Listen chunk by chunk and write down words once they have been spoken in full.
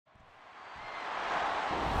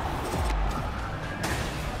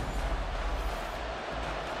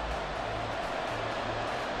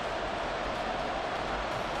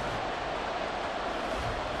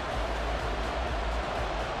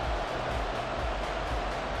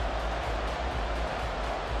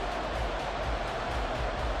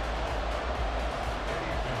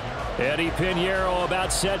Eddie Pinheiro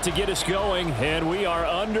about set to get us going, and we are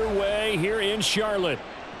underway here in Charlotte.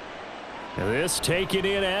 This taken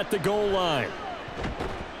in at the goal line.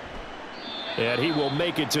 And he will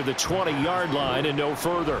make it to the 20-yard line and no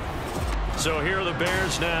further. So here are the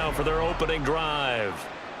Bears now for their opening drive.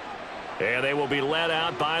 And they will be led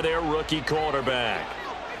out by their rookie quarterback.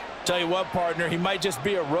 Tell you what, partner, he might just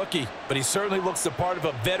be a rookie, but he certainly looks the part of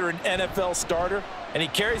a veteran NFL starter, and he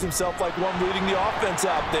carries himself like one leading the offense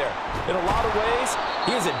out there. In a lot of ways,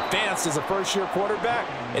 he is advanced as a first-year quarterback,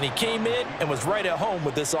 and he came in and was right at home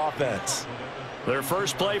with this offense. Their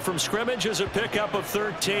first play from scrimmage is a pickup of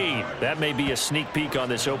 13. That may be a sneak peek on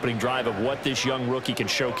this opening drive of what this young rookie can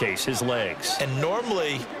showcase, his legs. And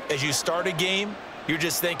normally, as you start a game, you're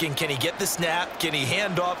just thinking, can he get the snap? Can he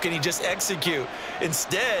hand off? Can he just execute?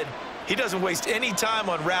 Instead, he doesn't waste any time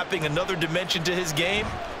on wrapping another dimension to his game,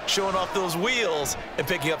 showing off those wheels and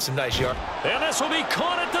picking up some nice yards. And this will be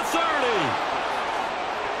caught at the 30.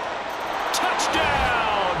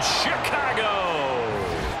 Touchdown, Chicago.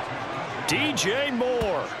 DJ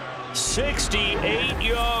Moore, 68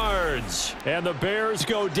 yards. And the Bears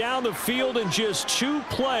go down the field in just 2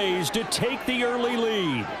 plays to take the early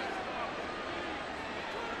lead.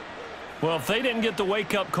 Well, if they didn't get the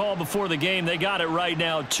wake-up call before the game, they got it right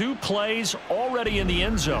now. 2 plays already in the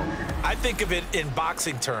end zone. I think of it in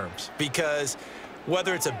boxing terms because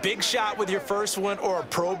whether it's a big shot with your first one or a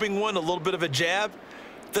probing one, a little bit of a jab,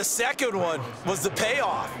 the second one was the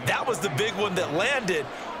payoff. That was the big one that landed.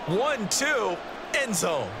 1-2, end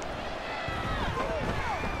zone.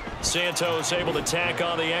 Santos able to tack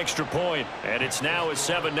on the extra point, and it's now a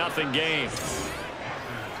 7-0 game.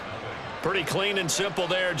 Pretty clean and simple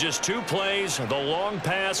there. Just 2 plays. The long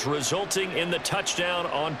pass resulting in the touchdown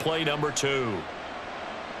on play number 2.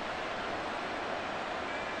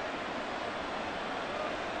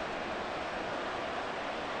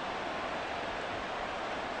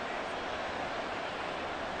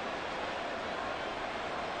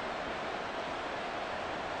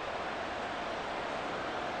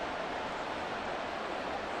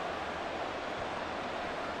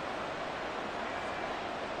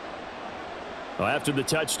 Well, after the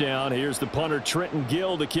touchdown, here's the punter Trenton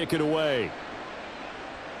Gill to kick it away.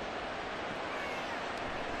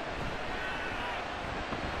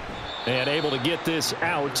 And able to get this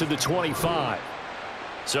out to the 25.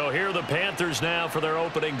 So here are the Panthers now for their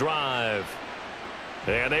opening drive.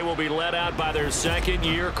 And they will be led out by their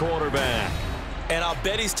second-year quarterback. And I'll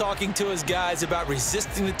bet he's talking to his guys about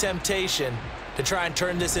resisting the temptation to try and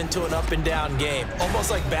turn this into an up-and-down game. Almost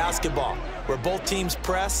like basketball, where both teams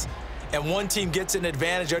press, and one team gets an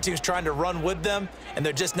advantage, the other team's trying to run with them, and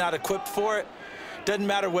they're just not equipped for it. Doesn't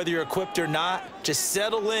matter whether you're equipped or not. Just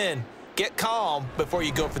settle in, get calm before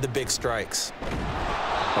you go for the big strikes.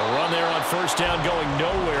 A run there on first down going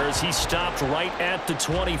nowhere as he stopped right at the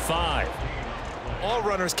 25. All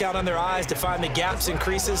runners count on their eyes to find the gaps and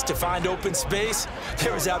creases, to find open space.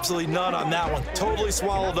 There was absolutely none on that one. Totally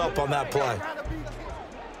swallowed up on that play.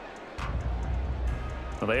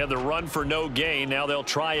 Well, they had the run for no gain. Now they'll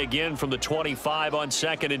try again from the 25 on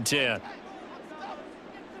 2nd and 10.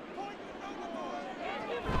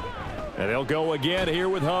 And they'll go again here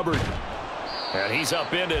with Hubbard. And he's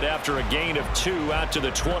upended after a gain of 2 out to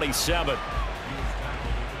the 27.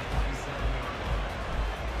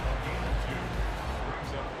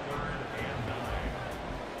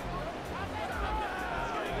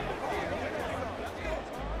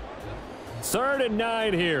 Third and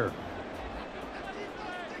 9 here.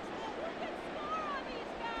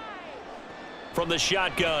 From the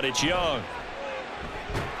shotgun, it's Young.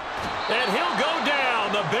 And he'll go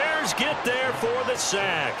down. The Bears get there for the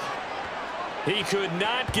sack. He could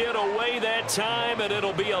not get away that time, and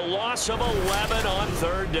it'll be a loss of 11 on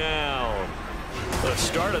 3rd down. The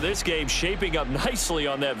start of this game shaping up nicely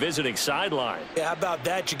on that visiting sideline. Yeah, how about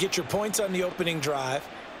that? You get your points on the opening drive.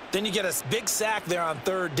 Then you get a big sack there on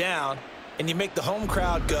 3rd down, and you make the home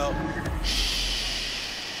crowd go,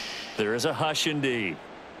 shh. There is a hush indeed.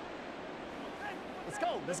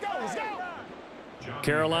 Let's go, let's go.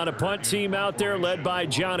 Carolina punt team out there led by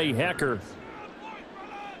Johnny Hecker.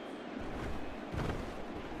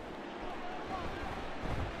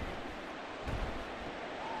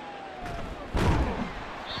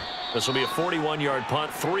 This will be a 41-yard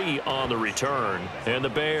punt, 3 on the return, and the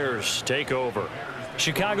Bears take over.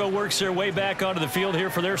 Chicago works their way back onto the field here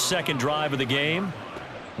for their second drive of the game.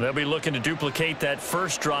 They'll be looking to duplicate that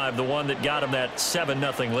first drive, the one that got them that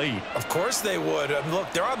 7-0 lead. Of course they would. I mean,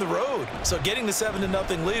 look, they're on the road. So getting the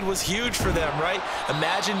 7-0 lead was huge for them, right?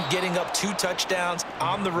 Imagine getting up 2 touchdowns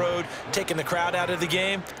on the road, taking the crowd out of the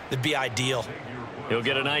game. That'd be ideal. He'll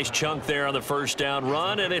get a nice chunk there on the first down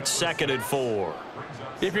run, and it's 2nd and 4.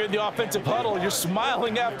 If you're in the offensive huddle, you're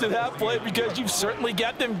smiling after that play because you've certainly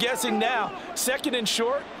got them guessing now. 2nd and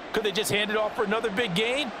short, could they just hand it off for another big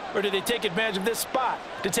gain? Or do they take advantage of this spot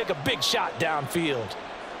to take a big shot downfield?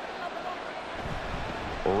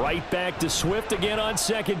 Right back to Swift again on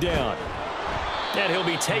 2nd down. And he'll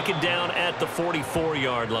be taken down at the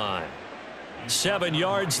 44-yard line. 7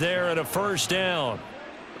 yards there and a first down.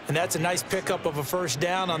 And that's a nice pickup of a first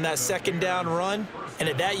down on that 2nd down run. And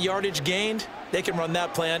at that yardage gained, they can run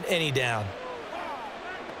that play on any down.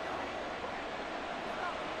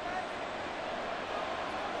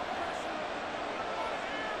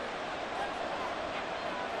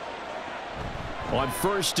 On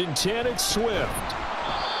 1st and 10, it's Swift.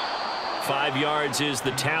 5 yards is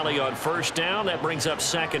the tally on first down. That brings up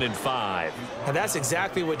 2nd and 5. And that's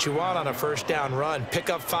exactly what you want on a first down run.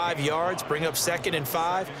 Pick up 5 yards, bring up 2nd and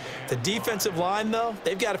 5. The defensive line, though,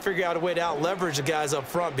 they've got to figure out a way to out-leverage the guys up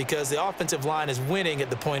front because the offensive line is winning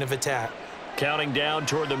at the point of attack. Counting down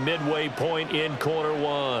toward the midway point in quarter 1.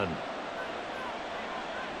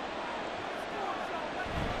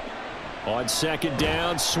 On 2nd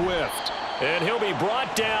down, Swift. And he'll be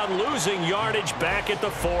brought down, losing yardage back at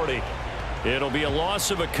the 40. It'll be a loss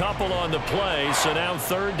of a couple on the play, so now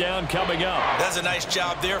 3rd down coming up. That's a nice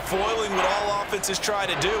job there, foiling what all offenses try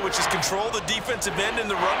to do, which is control the defensive end in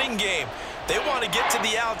the running game. They want to get to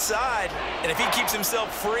the outside, and if he keeps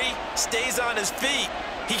himself free, stays on his feet,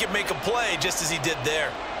 he can make a play just as he did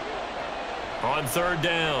there. On 3rd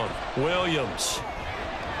down, Williams.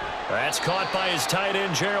 That's caught by his tight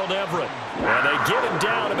end, Gerald Everett. And they get him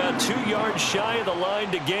down about 2 yards shy of the line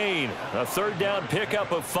to gain. A 3rd down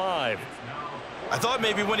pickup of 5. I thought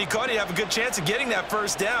maybe when he caught it, he'd have a good chance of getting that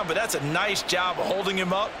first down, but that's a nice job of holding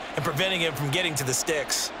him up and preventing him from getting to the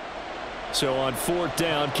sticks. So on 4th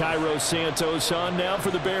down, Cairo Santos on now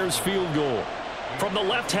for the Bears field goal. From the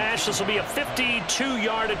left hash, this will be a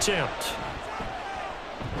 52-yard attempt.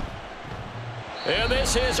 And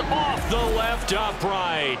this is off the left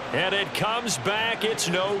upright. And it comes back. It's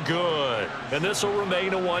no good. And this will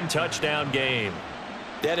remain a 1-touchdown game.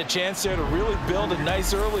 They had a chance there to really build a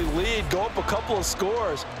nice early lead, go up a couple of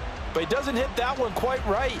scores. But he doesn't hit that one quite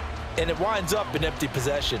right, and it winds up an empty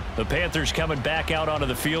possession. The Panthers coming back out onto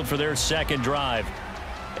the field for their 2nd drive.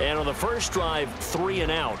 And on the first drive, 3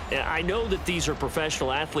 and out. I know that these are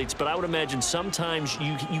professional athletes, but I would imagine sometimes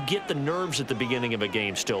you get the nerves at the beginning of a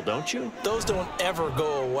game still, don't you? Those don't ever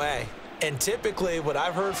go away. And typically what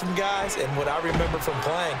I've heard from guys and what I remember from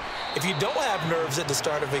playing, if you don't have nerves at the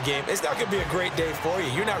start of a game, it's not going to be a great day for you.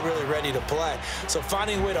 You're not really ready to play. So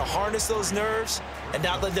finding a way to harness those nerves and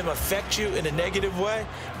not let them affect you in a negative way,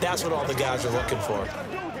 that's what all the guys are looking for.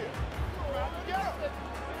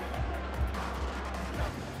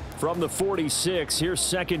 From the 46, here's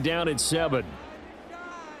 2nd down and 7.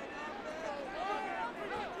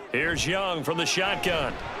 Here's Young from the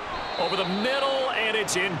shotgun. Over the middle, and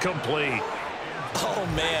it's incomplete. Oh,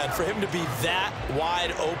 man, for him to be that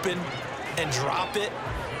wide open and drop it,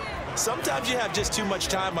 sometimes you have just too much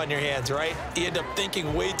time on your hands, right? You end up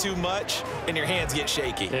thinking way too much, and your hands get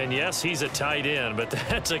shaky. And, yes, he's a tight end, but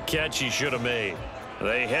that's a catch he should have made.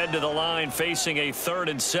 They head to the line facing a 3rd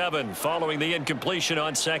and 7 following the incompletion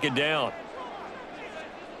on 2nd down.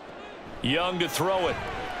 Young to throw it.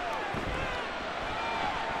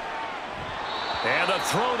 And the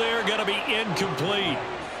throw there going to be incomplete.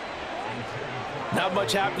 Not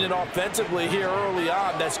much happening offensively here early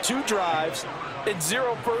on. That's 2 drives and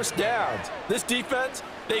 0 first downs. This defense,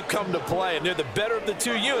 they've come to play, and they're the better of the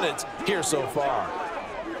 2 units here so far.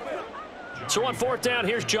 So on 4th down,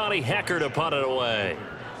 here's Johnny Hecker to punt it away.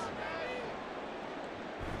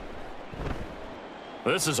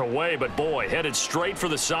 This is away, but boy, headed straight for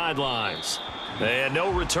the sidelines. And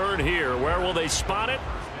no return here. Where will they spot it?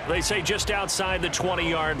 They say just outside the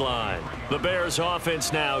 20-yard line. The Bears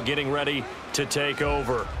offense now getting ready to take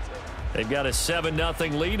over. They've got a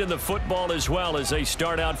 7-0 lead in the football as well as they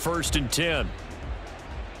start out 1st and 10.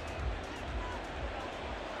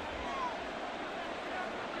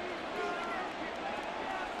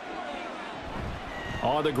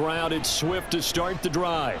 On the ground, it's Swift to start the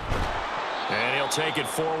drive. And he'll take it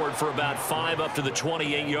forward for about 5 up to the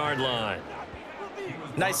 28-yard line.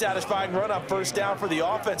 Nice satisfying run on first down for the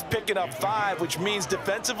offense, picking up 5, which means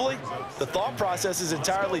defensively, the thought process is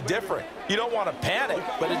entirely different. You don't want to panic,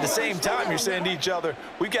 but at the same time, you're saying to each other,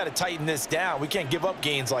 we've got to tighten this down. We can't give up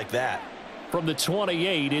gains like that. From the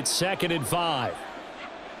 28, it's 2nd and 5.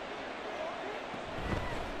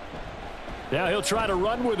 Now he'll try to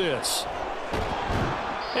run with this.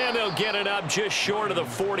 And they'll get it up just short of the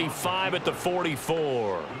 45 at the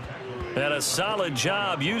 44. And a solid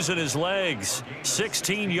job using his legs.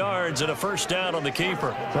 16 yards and a first down on the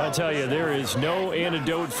keeper. I'll tell you, there is no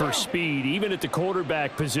antidote for speed, even at the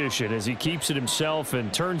quarterback position, as he keeps it himself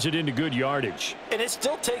and turns it into good yardage. And it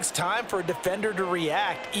still takes time for a defender to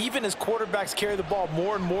react. Even as quarterbacks carry the ball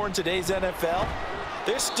more and more in today's NFL,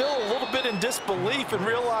 they're still a little bit in disbelief and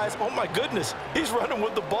realize, oh my goodness, he's running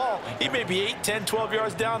with the ball. He may be 8, 10, 12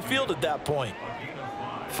 yards downfield at that point.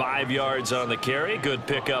 5 yards on the carry. Good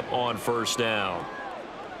pickup on first down.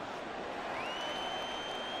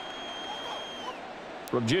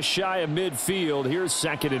 From just shy of midfield, here's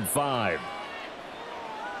 2nd and 5.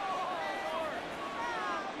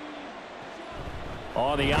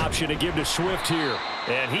 On the option to give to Swift here.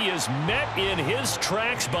 And he is met in his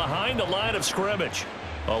tracks behind the line of scrimmage.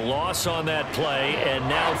 A loss on that play, and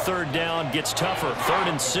now 3rd down gets tougher.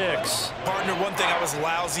 3rd and 6. Partner, one thing I was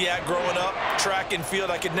lousy at growing up, track and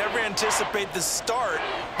field, I could never anticipate the start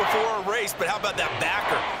before a race, but how about that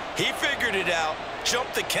backer? He figured it out,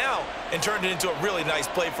 jumped the count, and turned it into a really nice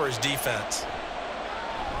play for his defense.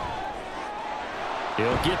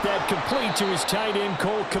 He'll get that complete to his tight end,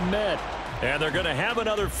 Cole Kmet. And they're going to have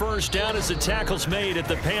another first down as the tackle's made at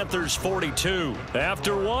the Panthers' 42.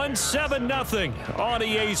 After one, 7-0 on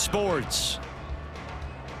EA Sports.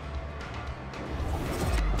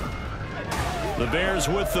 The Bears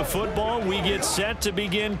with the football. We get set to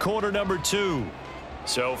begin quarter number 2.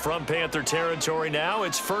 So from Panther territory now,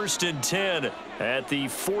 it's 1st and 10 at the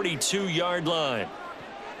 42-yard line.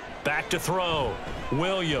 Back to throw.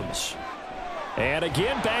 Williams. And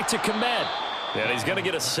again, back to Kmet. And he's going to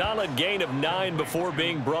get a solid gain of 9 before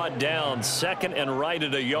being brought down. 2nd and right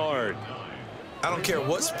at a yard. I don't care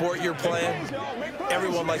what sport you're playing.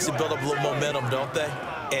 Everyone likes to build up a little momentum, don't they?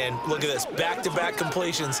 And look at this, back-to-back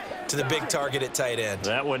completions to the big target at tight end.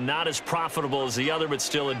 That one not as profitable as the other, but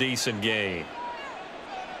still a decent gain.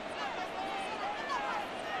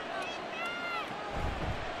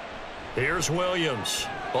 Here's Williams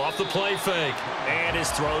off the play fake. And his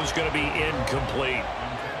throw's going to be incomplete.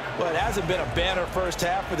 Well, it hasn't been a banner first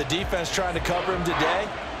half for the defense trying to cover him today,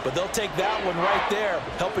 but they'll take that one right there,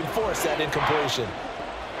 helping force that incompletion.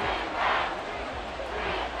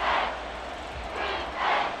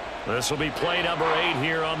 This will be play number 8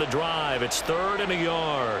 here on the drive. It's 3rd and a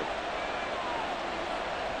yard.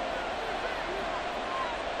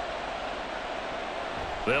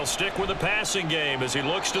 They'll stick with the passing game as he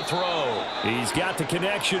looks to throw. He's got the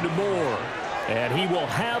connection to Moore. And he will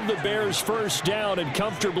have the Bears first down, and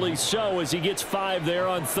comfortably so, as he gets 5 there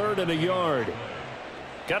on 3rd and a yard.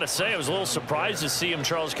 Got to say, I was a little surprised to see him,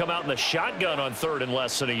 Charles, come out in the shotgun on 3rd and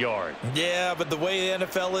less than a yard. Yeah, but the way the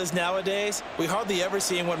NFL is nowadays, we hardly ever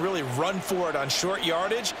see anyone really run for it on short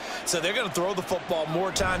yardage. So they're going to throw the football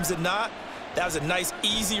more times than not. That was a nice,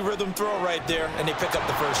 easy rhythm throw right there, and they pick up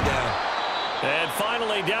the first down. And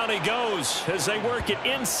finally, down he goes as they work it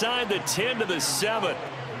inside the 10 to the 7.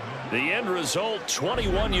 The end result,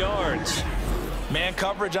 21 yards. Man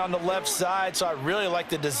coverage on the left side, so I really like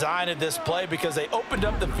the design of this play because they opened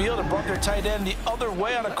up the field and brought their tight end the other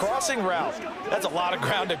way on a crossing route. That's a lot of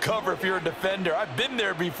ground to cover if you're a defender. I've been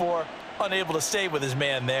there before, unable to stay with his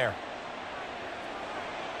man there.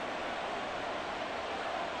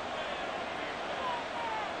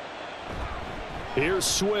 Here's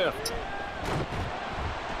Swift.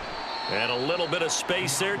 And a little bit of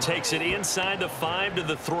space there, takes it inside the 5 to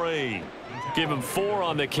the 3. Give him 4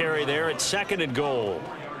 on the carry there at 2nd and goal.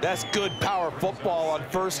 That's good power football on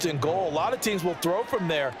 1st and goal. A lot of teams will throw from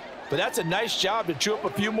there, but that's a nice job to chew up a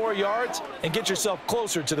few more yards and get yourself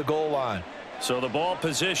closer to the goal line. So the ball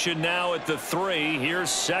position now at the 3. Here's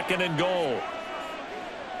 2nd and goal.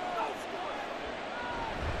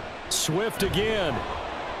 Swift again.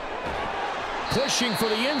 Pushing for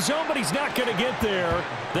the end zone, but he's not going to get there.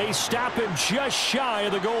 They stop him just shy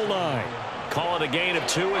of the goal line. Call it a gain of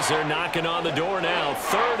 2 as they're knocking on the door now.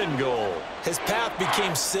 3rd and goal. His path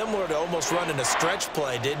became similar to almost running a stretch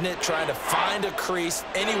play, didn't it? Trying to find a crease,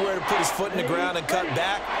 anywhere to put his foot in the ground and cut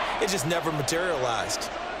back. It just never materialized.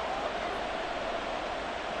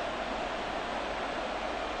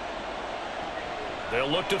 They'll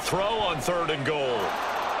look to throw on 3rd and goal.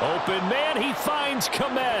 Open man, he finds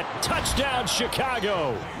Kmet. Touchdown,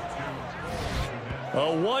 Chicago. A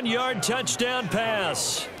 1-yard touchdown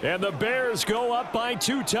pass. And the Bears go up by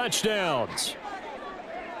 2 touchdowns.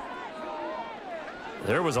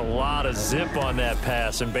 There was a lot of zip on that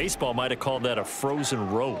pass, and baseball might have called that a frozen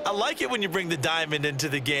rope. I like it when you bring the diamond into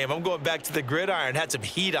the game. I'm going back to the gridiron. Had some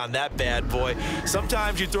heat on that bad boy.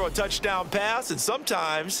 Sometimes you throw a touchdown pass, and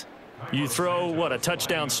sometimes you throw, what, a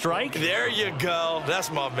touchdown strike? There you go. That's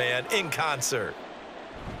my man, in concert.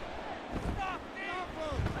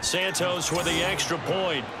 Santos with the extra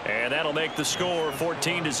point, and that'll make the score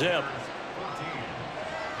 14-0.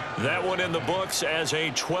 That one in the books as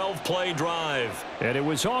a 12-play drive. And it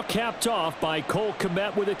was all capped off by Cole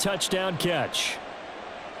Kmet with a touchdown catch.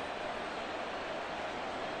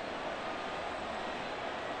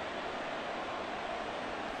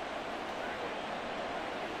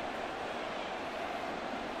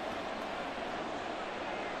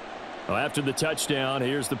 Well, after the touchdown,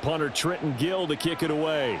 here's the punter Trenton Gill to kick it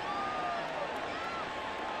away.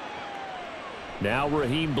 Now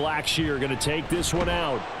Raheem Blackshear going to take this one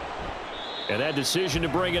out. And that decision to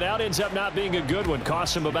bring it out ends up not being a good one.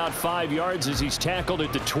 Costs him about 5 yards as he's tackled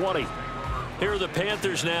at the 20. Here are the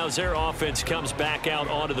Panthers now as their offense comes back out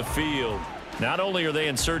onto the field. Not only are they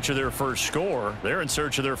in search of their first score, they're in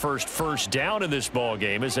search of their first down in this ball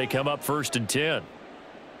game as they come up 1st and 10.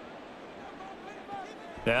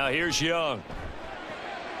 Now here's Young.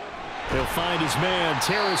 He'll find his man,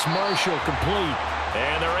 Terrace Marshall, complete.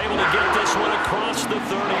 And they're able to get this one across the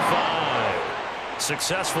 35.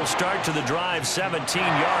 Successful start to the drive, 17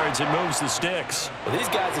 yards. It moves the sticks. Well, these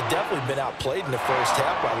guys have definitely been outplayed in the first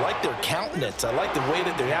half, but I like their countenance. I like the way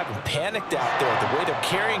that they're having panicked out there, the way they're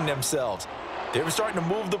carrying themselves. They were starting to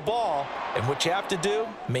move the ball, and what you have to do,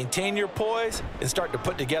 maintain your poise and start to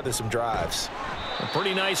put together some drives. A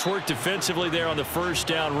pretty nice work defensively there on the first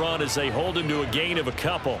down run as they hold him to a gain of a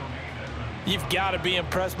couple. You've got to be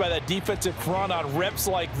impressed by that defensive front on reps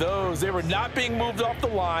like those. They were not being moved off the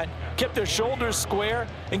line, kept their shoulders square,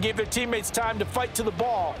 and gave their teammates time to fight to the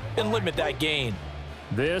ball and limit that gain.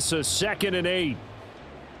 This is 2nd and 8.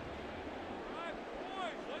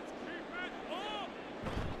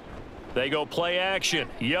 They go play action.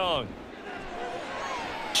 Young.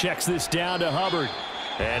 Checks this down to Hubbard.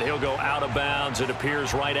 And he'll go out of bounds. It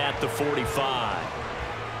appears right at the 45.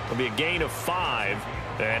 It'll be a gain of 5.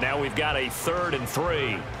 And now we've got a 3rd and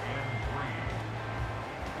 3.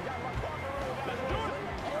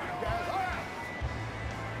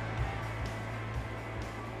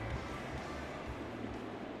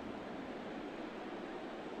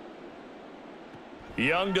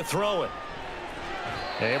 Young to throw it.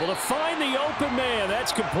 Able to find the open man.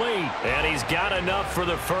 That's complete. And he's got enough for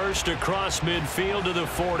the first across midfield to the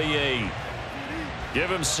 48. Give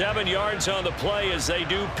him 7 yards on the play as they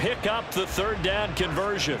do pick up the 3rd down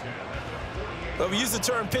conversion. Well, we use the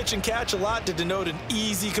term pitch and catch a lot to denote an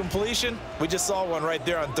easy completion. We just saw one right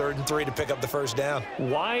there on 3rd and 3 to pick up the 1st down.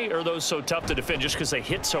 Why are those so tough to defend? Just because they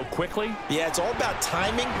hit so quickly? Yeah, it's all about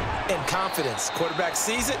timing and confidence. Quarterback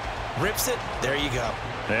sees it, rips it, there you go.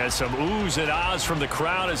 There's some oohs and ahs from the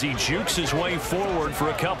crowd as he jukes his way forward for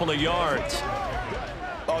a couple of yards.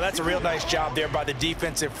 Oh, that's a real nice job there by the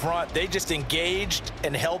defensive front. They just engaged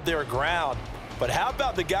and held their ground. But how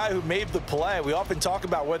about the guy who made the play? We often talk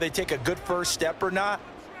about whether they take a good first step or not.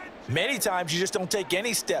 Many times you just don't take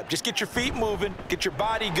any step. Just get your feet moving, get your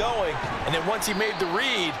body going, and then once he made the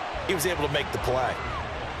read, he was able to make the play.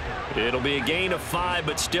 It'll be a gain of 5,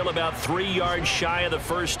 but still about 3 yards shy of the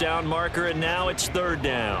 1st down marker, and now it's 3rd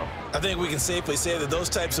down. I think we can safely say that those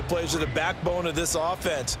types of plays are the backbone of this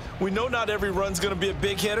offense. We know not every run's going to be a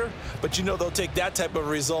big hitter, but you know they'll take that type of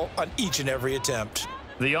result on each and every attempt.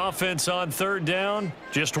 The offense on 3rd down,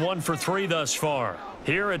 just 1 for 3 thus far.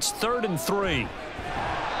 Here it's 3rd and 3.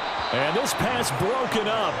 And this pass broken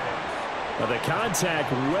up. But the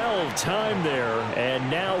contact well timed there, and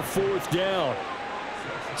now 4th down.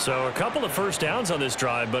 So a couple of 1st downs on this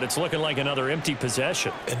drive, but it's looking like another empty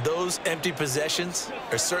possession. And those empty possessions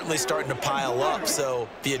are certainly starting to pile up. So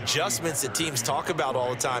the adjustments that teams talk about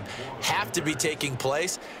all the time have to be taking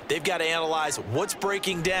place. They've got to analyze what's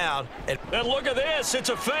breaking down. And look at this. It's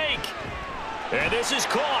a fake. And this is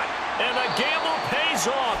caught. And the gamble pays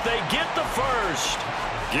off. They get the first.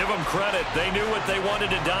 Give them credit. They knew what they wanted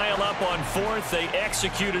to dial up on 4th. They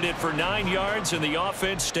executed it for 9 yards, and the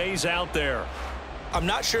offense stays out there. I'm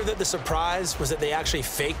not sure that the surprise was that they actually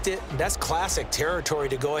faked it. That's classic territory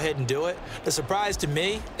to go ahead and do it. The surprise to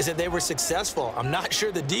me is that they were successful. I'm not sure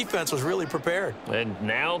the defense was really prepared. And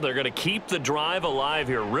now they're going to keep the drive alive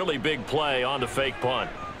here. Really big play on the fake punt.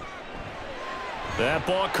 That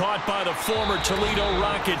ball caught by the former Toledo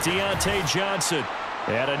Rocket, Deontay Johnson.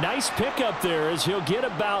 And a nice pickup there as he'll get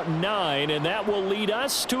about 9, and that will lead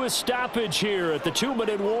us to a stoppage here at the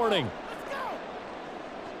 2-minute warning.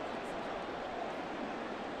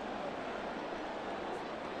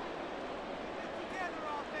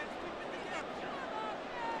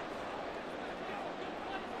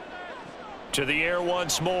 To the air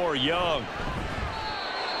once more, Young.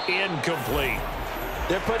 Incomplete.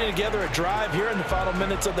 They're putting together a drive here in the final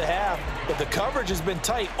minutes of the half, but the coverage has been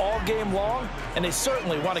tight all game long, and they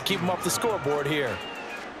certainly want to keep them off the scoreboard here.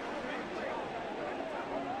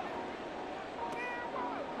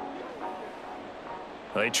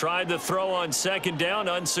 They tried the throw on second down,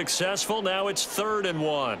 unsuccessful. Now it's 3rd and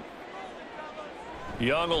 1.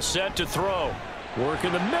 Young will set to throw. Work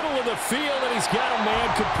in the middle of the field, and he's got a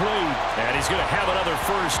man complete. And he's going to have another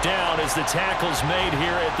first down as the tackle's made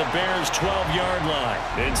here at the Bears' 12-yard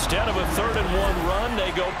line. Instead of a 3rd and 1 run,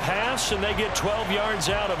 they go pass, and they get 12 yards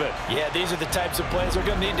out of it. Yeah, these are the types of plays they're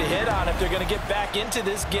going to need to hit on if they're going to get back into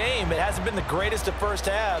this game. It hasn't been the greatest of first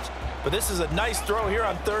halves, but this is a nice throw here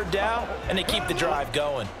on 3rd down, and they keep the drive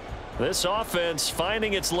going. This offense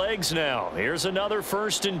finding its legs now. Here's another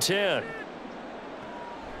 1st and 10.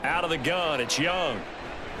 Out of the gun, it's Young.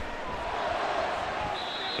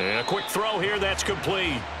 And a quick throw here, that's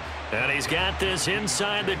complete. And he's got this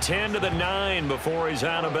inside the 10 to the 9 before he's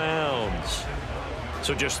out of bounds.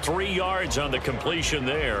 So just 3 yards on the completion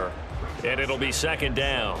there, and it'll be 2nd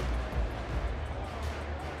down.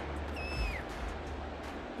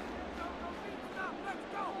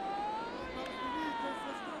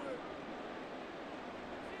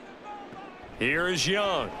 Here is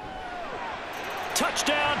Young.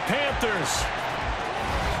 Touchdown, Panthers.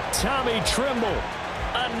 Tommy Trimble,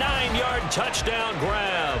 a 9-yard touchdown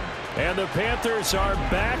grab. And the Panthers are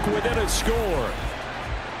back within a score.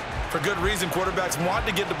 For good reason, quarterbacks want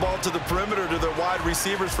to get the ball to the perimeter to their wide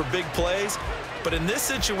receivers for big plays. But in this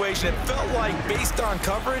situation, it felt like, based on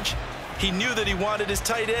coverage, he knew that he wanted his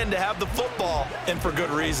tight end to have the football, and for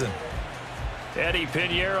good reason. Eddie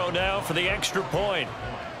Pinheiro now for the extra point.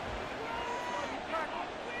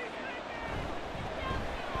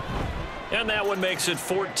 And that one makes it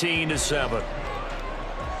 14-7.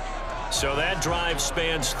 So that drive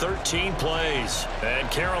spans 13 plays. And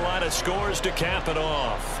Carolina scores to cap it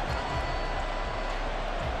off.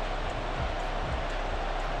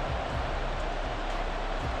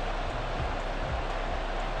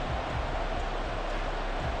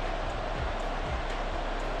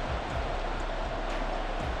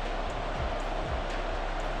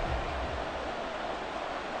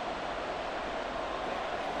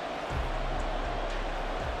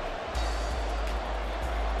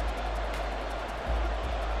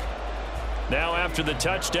 Now after the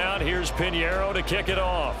touchdown, here's Pinheiro to kick it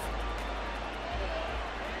off.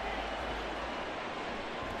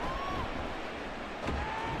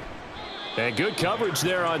 And good coverage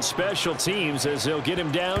there on special teams as they'll get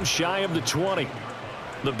him down shy of the 20.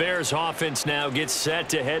 The Bears offense now gets set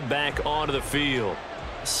to head back onto the field.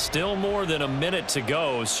 Still more than a minute to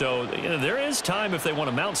go, so there is time if they want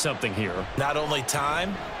to mount something here. Not only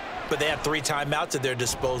time, but they have 3 timeouts at their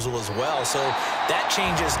disposal as well. So that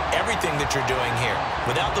changes everything that you're doing here.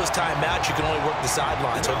 Without those timeouts, you can only work the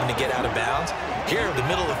sidelines hoping to get out of bounds. Here, the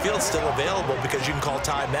middle of the field's still available because you can call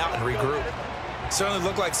timeout and regroup. Certainly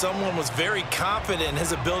looked like someone was very confident in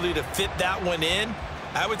his ability to fit that one in.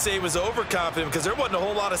 I would say he was overconfident because there wasn't a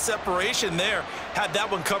whole lot of separation there. Had that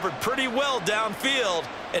one covered pretty well downfield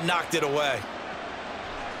and knocked it away.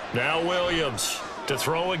 Now Williams to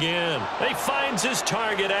throw again. He finds his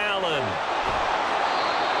target, Allen.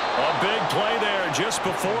 A big play there just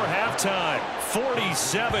before halftime.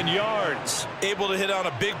 47 yards. Able to hit on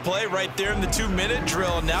a big play right there in the 2-minute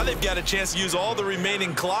drill. And now they've got a chance to use all the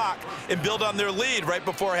remaining clock and build on their lead right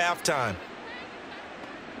before halftime.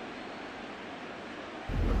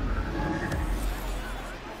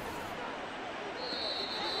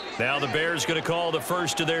 Now the Bears going to call the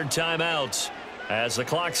first of their timeouts as the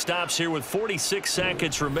clock stops here with 46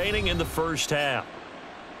 seconds remaining in the first half.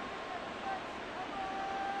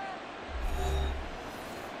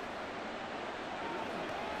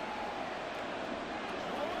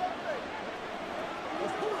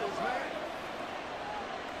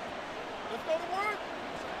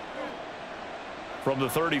 From the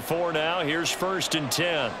 34 now, here's 1st and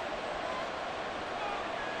 10.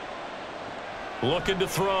 Looking to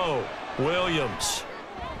throw. Williams.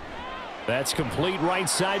 That's complete right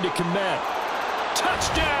side to Kmet.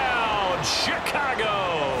 Touchdown,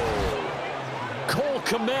 Chicago! Cole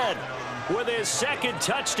Kmet with his 2nd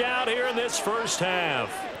touchdown here in this first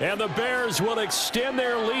half. And the Bears will extend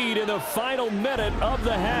their lead in the final minute of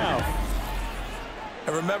the half.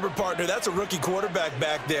 And remember, partner, that's a rookie quarterback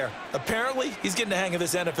back there. Apparently, he's getting the hang of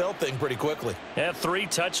this NFL thing pretty quickly. Yeah, 3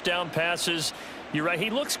 touchdown passes. You're right. He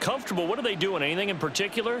looks comfortable. What are they doing? Anything in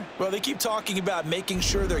particular? Well, they keep talking about making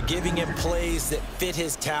sure they're giving him plays that fit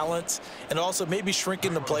his talents and also maybe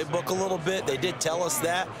shrinking the playbook a little bit. They did tell us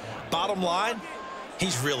that. Bottom line,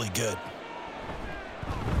 he's really good.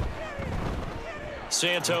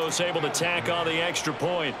 Santos able to tack on the extra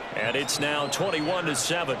point, and it's now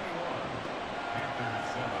 21-7.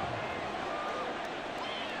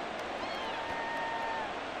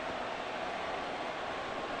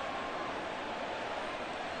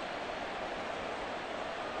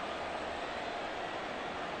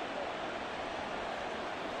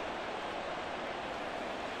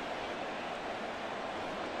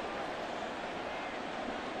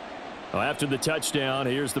 Well, after the touchdown,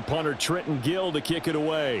 here's the punter Trenton Gill to kick it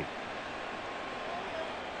away.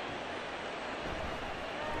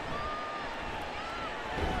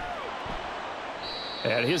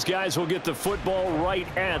 And his guys will get the football right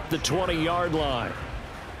at the 20-yard line.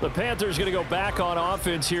 The Panthers going to go back on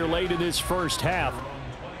offense here late in this first half.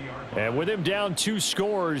 And with him down 2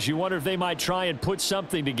 scores, you wonder if they might try and put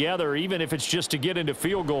something together, even if it's just to get into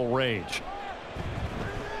field goal range.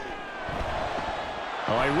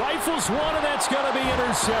 Oh, he rifles one, and that's going to be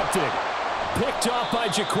intercepted. Picked off by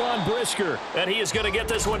Jaquan Brisker. And he is going to get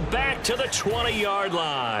this one back to the 20-yard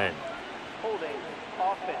line. Holding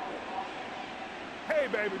offense. Hey,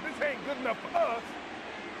 baby, this ain't good enough for us.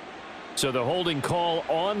 So the holding call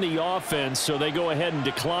on the offense, so they go ahead and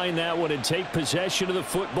decline that one and take possession of the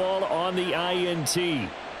football on the INT.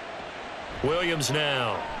 Williams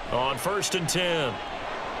now on 1st and 10.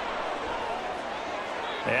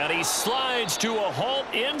 And he slides to a halt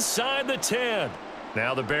inside the 10.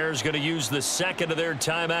 Now the Bears going to use the second of their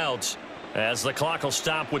timeouts as the clock will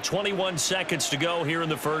stop with 21 seconds to go here in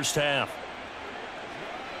the first half.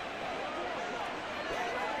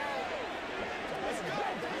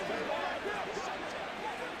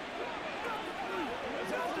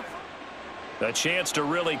 A chance to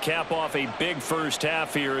really cap off a big first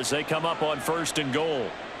half here as they come up on 1st and goal.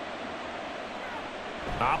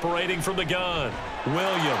 Operating from the gun,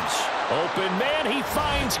 Williams. Open man, he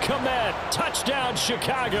finds Komet. Touchdown,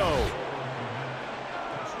 Chicago.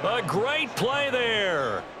 A great play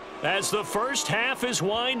there as the first half is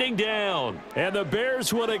winding down. And the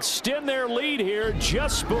Bears will extend their lead here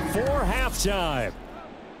just before halftime.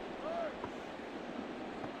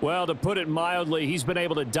 Well, to put it mildly, he's been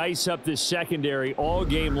able to dice up this secondary all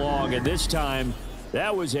game long, and this time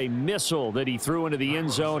that was a missile that he threw into the end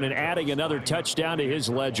zone and adding another touchdown to his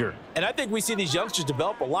ledger. And I think we see these youngsters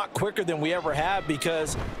develop a lot quicker than we ever have,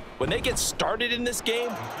 because when they get started in this game,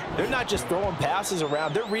 they're not just throwing passes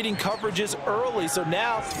around. They're reading coverages early. So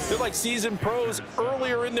now they're like seasoned pros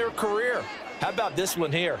earlier in their career. How about this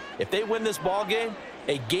one here? If they win this ball game,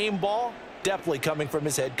 a game ball definitely coming from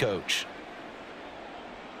his head coach.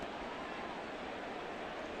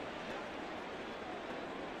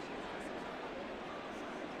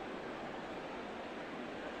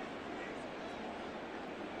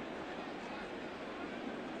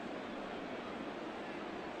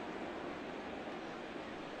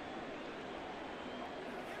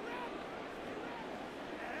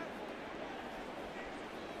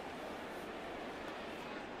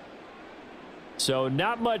 So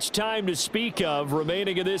not much time to speak of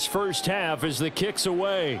remaining in this first half as the kick's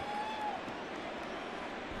away.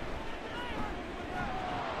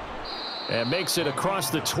 And makes it across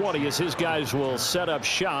the 20 as his guys will set up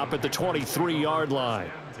shop at the 23-yard line.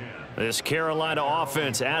 This Carolina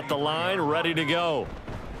offense at the line, ready to go.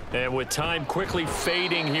 And with time quickly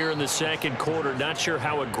fading here in the second quarter, not sure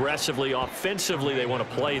how aggressively, offensively they want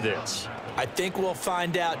to play this. I think we'll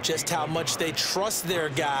find out just how much they trust their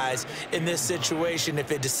guys in this situation if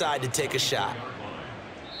they decide to take a shot.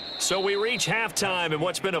 So we reach halftime in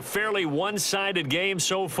what's been a fairly one-sided game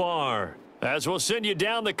so far. As we'll send you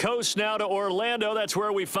down the coast now to Orlando, that's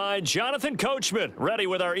where we find Jonathan Coachman, ready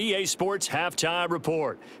with our EA Sports Halftime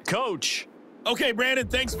Report. Coach. Okay, Brandon,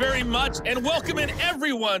 thanks very much, and welcome in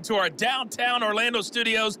everyone to our downtown Orlando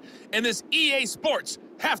studios and this EA Sports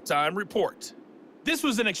Halftime Report. This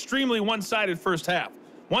was an extremely one-sided first half.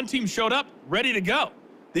 One team showed up, ready to go.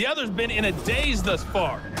 The other's been in a daze thus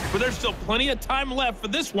far, but there's still plenty of time left for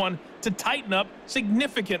this one to tighten up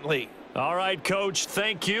significantly. All right, Coach,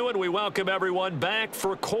 thank you, and we welcome everyone back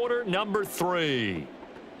for quarter number 3.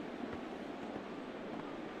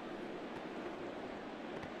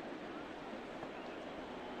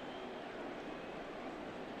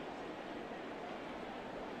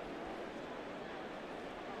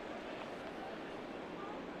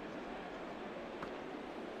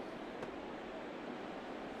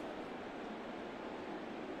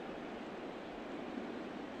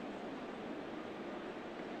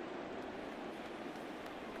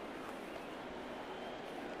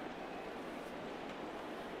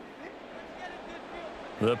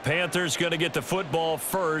 The Panthers going to get the football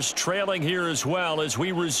first, trailing here as well as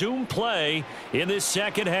we resume play in this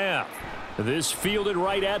second half. This fielded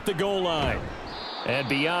right at the goal line. And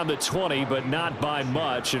beyond the 20, but not by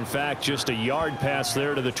much. In fact, just a yard pass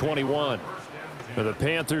there to the 21. The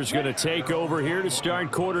Panthers going to take over here to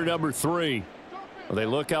start quarter number 3. Well, they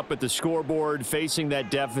look up at the scoreboard facing that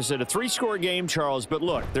deficit. A 3-score game, Charles, but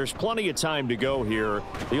look, there's plenty of time to go here.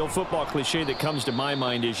 The old football cliche that comes to my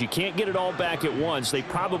mind is you can't get it all back at once. They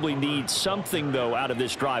probably need something, though, out of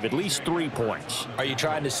this drive, at least 3 points. Are you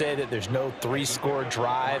trying to say that there's no 3-score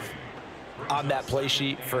drive on that play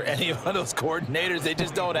sheet for any of those coordinators. They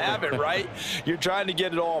just don't have it, right? You're trying to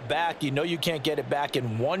get it all back. You know you can't get it back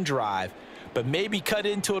in one drive, but maybe cut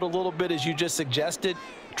into it a little bit as you just suggested.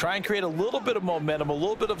 Try and create a little bit of momentum, a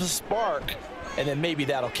little bit of a spark, and then maybe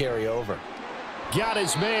that'll carry over. Got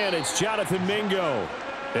his man. It's Jonathan Mingo.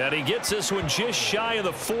 And he gets this one just shy of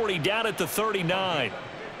the 40, down at the 39.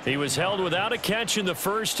 He was held without a catch in the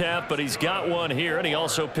first half, but he's got one here, and he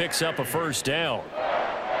also picks up a first down.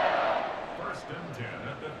 First and 10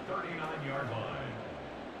 at the 39-yard line.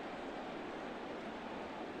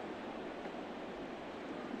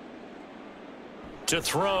 To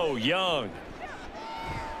throw, Young.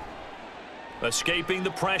 Escaping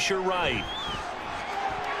the pressure right.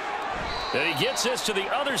 And he gets this to the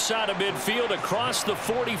other side of midfield across the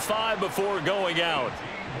 45 before going out.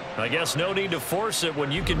 I guess no need to force it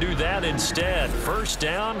when you can do that instead. First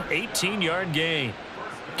down, 18-yard gain.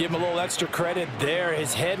 Give him a little extra credit there.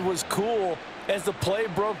 His head was cool as the play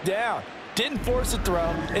broke down. Didn't force a throw,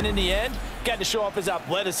 and in the end, got to show off his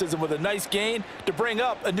athleticism with a nice gain to bring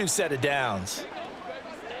up a new set of downs.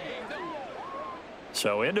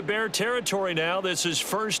 So into Bear territory now. This is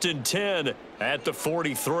first and 10 at the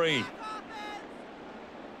 43.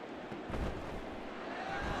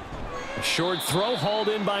 A short throw hauled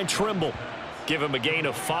in by Trimble. Give him a gain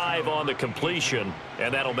of 5 on the completion,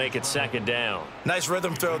 and that'll make it second down. Nice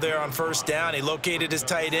rhythm throw there on first down. He located his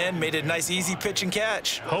tight end, made it a nice easy pitch and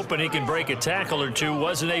catch. Hoping he can break a tackle or two.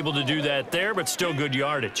 Wasn't able to do that there, but still good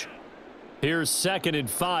yardage. Here's 2nd and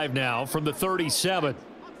 5 now from the 37.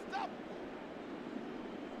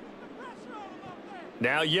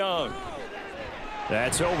 Now Young.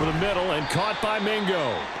 That's over the middle and caught by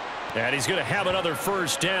Mingo. And he's going to have another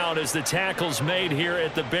first down as the tackle's made here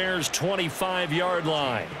at the Bears' 25-yard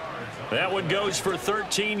line. That one goes for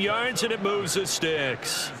 13 yards, and it moves the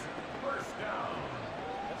sticks.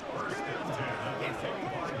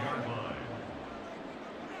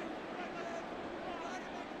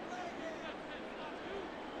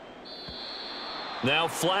 Now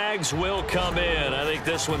flags will come in. I think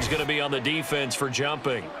this one's going to be on the defense for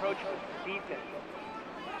jumping.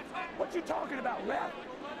 What you talking about, left?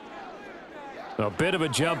 A bit of a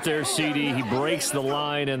jump there, CD. He breaks the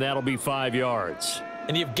line, and that'll be 5 yards.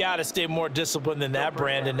 And you've got to stay more disciplined than that,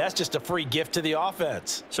 Brandon. That's just a free gift to the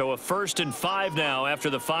offense. So a 1st and 5 now after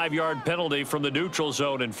the 5-yard penalty from the neutral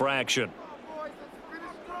zone infraction.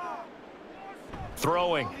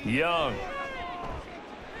 Throwing, Young.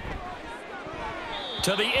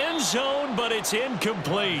 To the end zone, but it's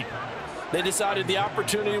incomplete. They decided the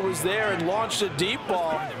opportunity was there and launched a deep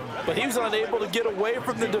ball, but he was unable to get away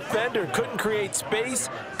from the defender. Couldn't create space,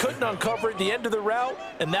 couldn't uncover at the end of the route,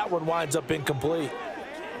 and that one winds up incomplete.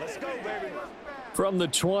 Let's go, baby. From the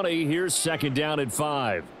 20, here's 2nd down and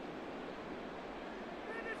 5.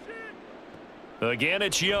 Again,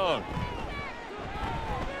 it's Young.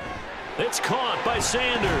 It's caught by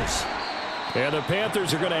Sanders. And the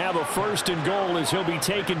Panthers are going to have a 1st and goal as he'll be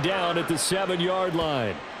taken down at the 7-yard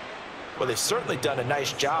line. Well, they've certainly done a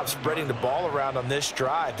nice job spreading the ball around on this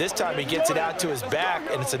drive. This time he gets it out to his back,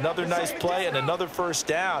 and it's another nice play and another first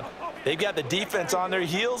down. They've got the defense on their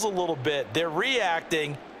heels a little bit. They're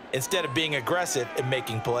reacting instead of being aggressive and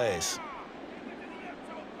making plays.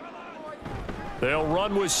 They'll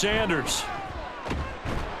run with Sanders.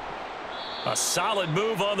 A solid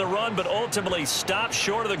move on the run, but ultimately stopped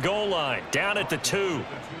short of the goal line, down at the 2.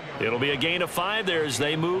 It'll be a gain of 5 there as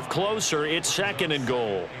they move closer. It's 2nd and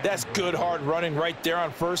goal. That's good hard running right there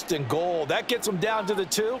on 1st and goal. That gets them down to the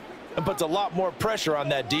 2 and puts a lot more pressure on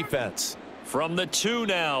that defense. From the 2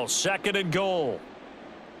 now, 2nd and goal.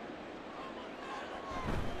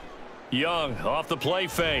 Young off the play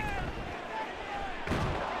fake.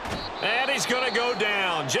 And he's going to go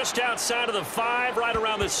down just outside of the 5, right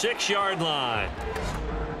around the 6-yard line.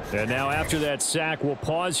 And now after that sack, we'll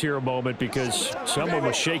pause here a moment because someone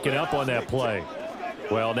was shaken up on that play.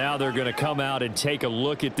 Well, now they're going to come out and take a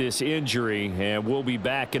look at this injury, and we'll be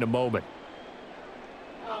back in a moment.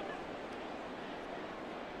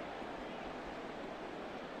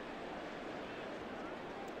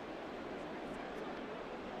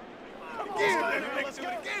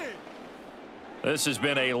 This has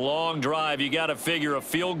been a long drive. You got to figure a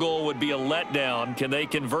field goal would be a letdown. Can they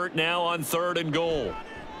convert now on 3rd and goal?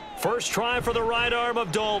 First try for the right arm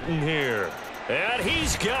of Dalton here. And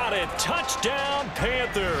he's got it. Touchdown,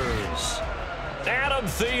 Panthers. Adam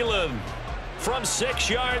Thielen from 6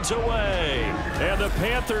 yards away. And the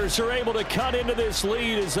Panthers are able to cut into this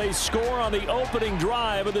lead as they score on the opening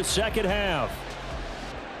drive of the second half.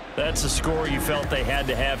 That's the score you felt they had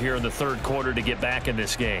to have here in the 3rd quarter to get back in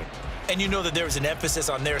this game. And you know that there's an emphasis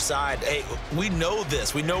on their side. Hey, we know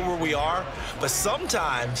this. We know where we are. But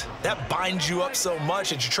sometimes that binds you up so much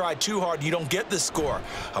that you try too hard, you don't get the score.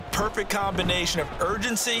 A perfect combination of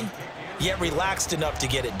urgency, yet relaxed enough to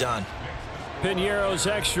get it done. Piñeiro's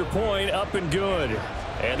extra point up and good.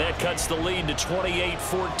 And that cuts the lead to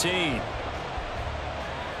 28-14.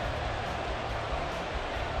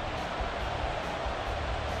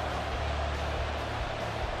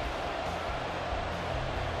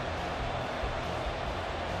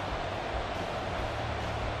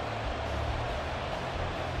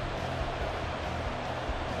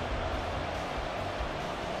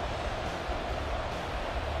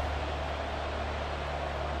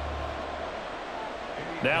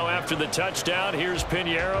 Now after the touchdown, here's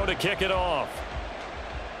Piñeiro to kick it off.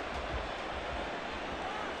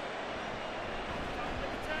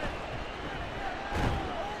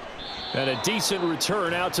 And a decent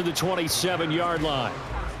return out to the 27-yard line.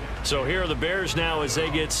 So here are the Bears now as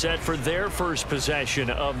they get set for their first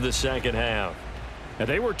possession of the second half. And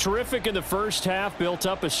they were terrific in the first half, built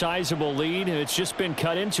up a sizable lead, and it's just been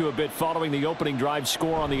cut into a bit following the opening drive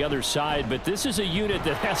score on the other side. But this is a unit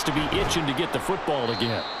that has to be itching to get the football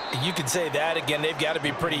again. You could say that again. They've got to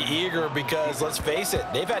be pretty eager because, let's face it,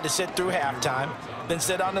 they've had to sit through halftime, then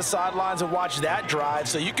sit on the sidelines and watch that drive.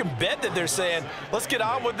 So you can bet that they're saying, let's get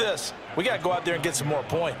on with this. We got to go out there and get some more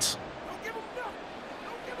points.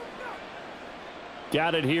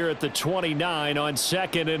 Got it here at the 29 on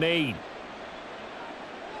 2nd and 8.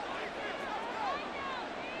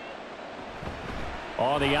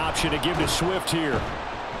 On the option to give to Swift here.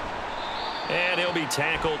 And he'll be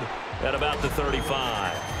tackled at about the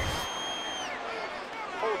 35.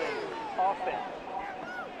 Holding offense.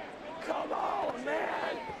 Come on,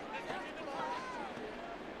 man.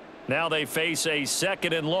 Now they face a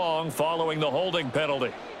 2nd and long following the holding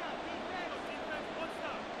penalty.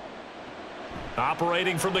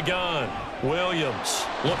 Operating from the gun. Williams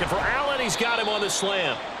looking for Allen. He's got him on the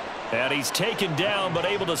slant. And he's taken down but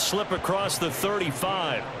able to slip across the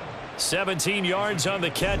 35. 17 yards on the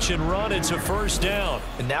catch and run. It's a first down.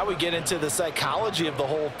 And now we get into the psychology of the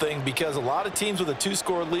whole thing because a lot of teams with a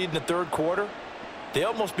 2-score lead in the third quarter, they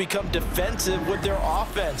almost become defensive with their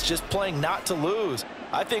offense, just playing not to lose.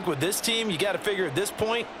 I think with this team, you got to figure at this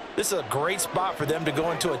point, this is a great spot for them to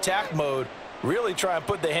go into attack mode, really try and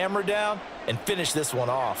put the hammer down and finish this one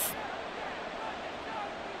off.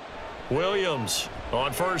 Williams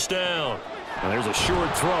on first down. And there's a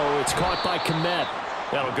short throw. It's caught by Kmet.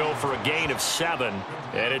 That'll go for a gain of 7,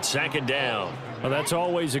 and it's 2nd down. Well, that's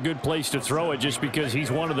always a good place to throw it just because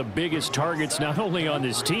he's one of the biggest targets not only on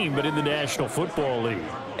this team but in the National Football League.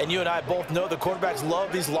 And you and I both know the quarterbacks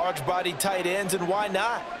love these large-bodied tight ends, and why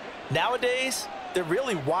not? Nowadays, they're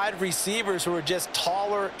really wide receivers who are just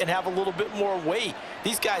taller and have a little bit more weight.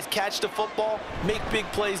 These guys catch the football, make big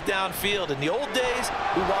plays downfield. In the old days,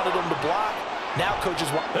 we wanted them to block. Now coaches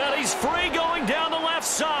want... And he's free going down the left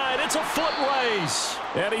side. It's a foot race.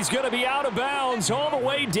 And he's going to be out of bounds all the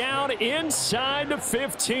way down inside the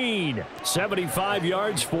 15. 75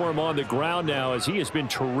 yards for him on the ground now as he has been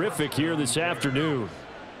terrific here this afternoon.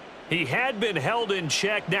 He had been held in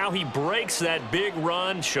check. Now he breaks that big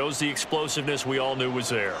run. Shows the explosiveness we all knew was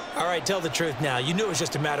there. All right, tell the truth now. You knew it was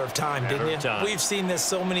just a matter of time, didn't you? We've seen this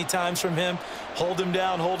so many times from him. Hold him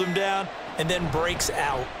down, and then breaks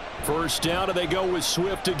out. First down, and they go with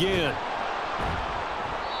Swift again.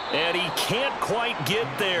 And he can't quite get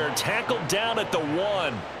there. Tackled down at the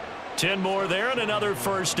 1. 10 more there and another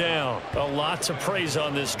first down. A lot to praise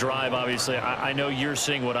on this drive, obviously. I know you're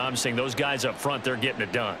seeing what I'm seeing. Those guys up front, they're getting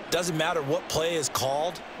it done. Doesn't matter what play is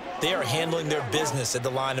called. They are handling their business at the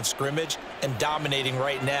line of scrimmage and dominating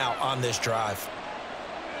right now on this drive.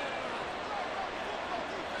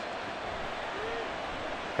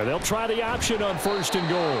 And they'll try the option on 1st and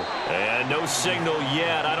goal. And no signal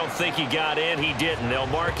yet. I don't think he got in. He didn't. They'll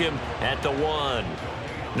mark him at the 1.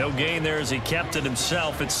 No gain there as he kept it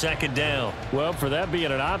himself at 2nd down. Well, for that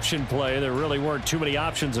being an option play, there really weren't too many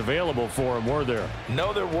options available for him, were there?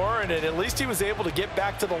 No, there weren't, and at least he was able to get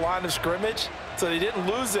back to the line of scrimmage, so they didn't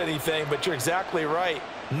lose anything, but you're exactly right.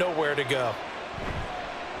 Nowhere to go.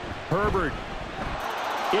 Herbert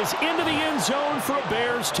is into the end zone for a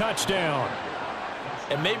Bears touchdown.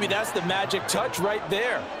 And maybe that's the magic touch right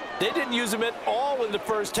there. They didn't use him at all in the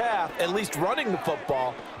first half, at least running the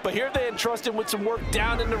football. But here they entrust him with some work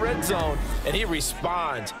down in the red zone, and he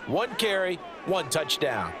responds. 1 carry, 1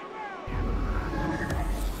 touchdown.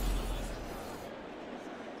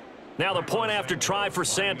 Now the point after try for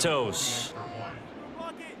Santos.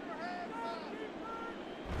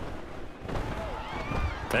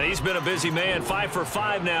 And he's been a busy man, 5 for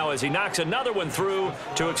 5 now as he knocks another one through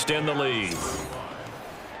to extend the lead.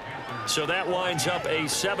 So that winds up a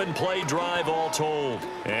 7-play drive all told.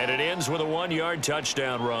 And it ends with a 1-yard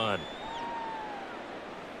touchdown run.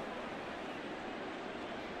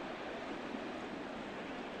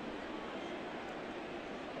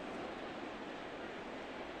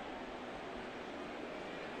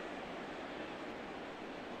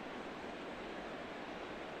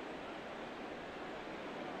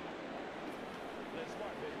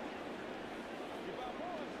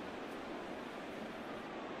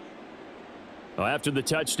 After the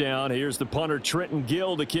touchdown, here's the punter Trenton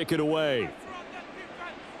Gill to kick it away.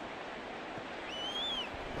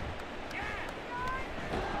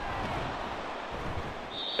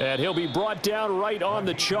 And he'll be brought down right on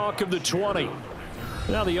the chalk of the 20.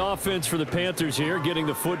 Now the offense for the Panthers here getting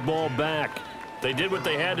the football back. They did what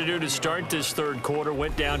they had to do to start this third quarter,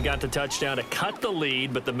 went down, got the touchdown to cut the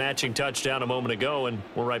lead, but the matching touchdown a moment ago, and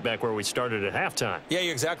we're right back where we started at halftime. Yeah,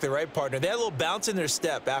 you're exactly right, partner. They had a little bounce in their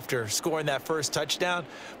step after scoring that first touchdown,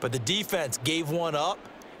 but the defense gave one up,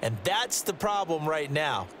 and that's the problem right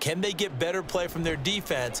now. Can they get better play from their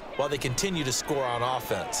defense while they continue to score on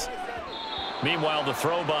offense? Meanwhile, the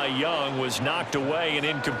throw by Young was knocked away and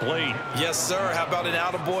incomplete. Yes, sir. How about an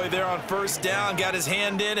attaboy there on first down? Got his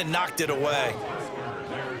hand in and knocked it away.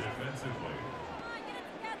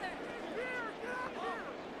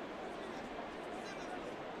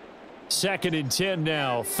 Second and 10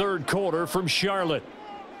 now, third quarter from Charlotte.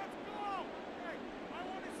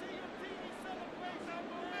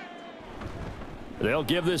 They'll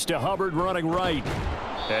give this to Hubbard running right.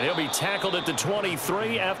 And he'll be tackled at the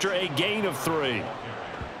 23 after a gain of 3.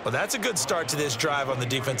 Well, that's a good start to this drive on the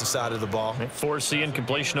defensive side of the ball. Force the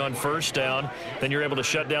incompletion on first down. Then you're able to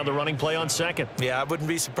shut down the running play on second. Yeah, I wouldn't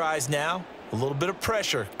be surprised now. A little bit of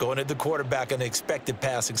pressure going at the quarterback in an expected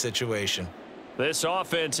passing situation. This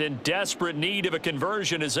offense in desperate need of a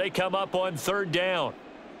conversion as they come up on third down.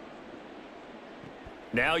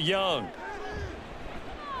 Now Young.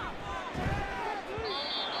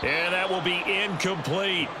 And that will be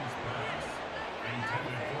incomplete.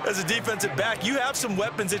 As a defensive back, you have some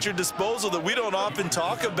weapons at your disposal that we don't often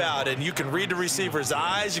talk about. And you can read the receiver's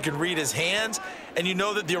eyes, you can read his hands, and you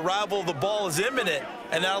know that the arrival of the ball is imminent,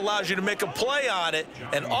 and that allows you to make a play on it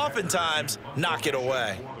and oftentimes knock it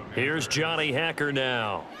away. Here's Johnny Hacker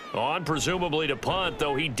now. On presumably to punt,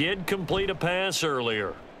 though he did complete a pass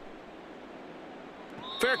earlier.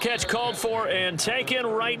 Fair catch called for and taken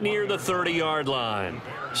right near the 30-yard line.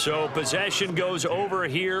 So possession goes over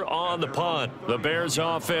here on the punt. The Bears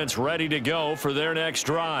offense ready to go for their next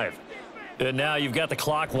drive. And now you've got the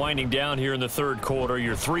clock winding down here in the third quarter.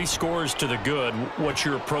 You're 3 scores to the good. What's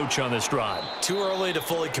your approach on this drive? Too early to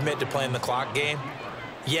fully commit to playing the clock game.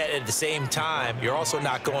 Yet at the same time, you're also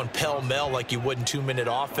not going pell-mell like you would in 2-minute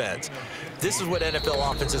offense. This is what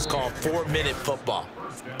NFL offenses call 4-minute football.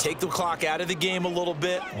 Take the clock out of the game a little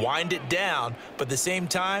bit, wind it down, but at the same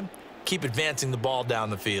time, keep advancing the ball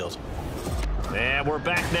down the field. And we're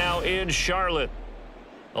back now in Charlotte.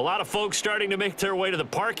 A lot of folks starting to make their way to the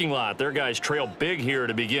parking lot. Their guys trail big here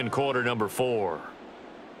to begin quarter number 4.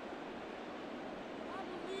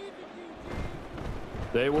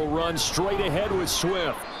 They will run straight ahead with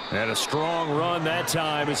Swift. And a strong run that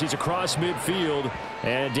time as he's across midfield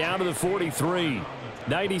and down to the 43.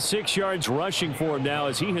 96 yards rushing for him now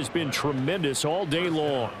as he has been tremendous all day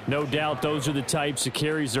long. No doubt those are the types of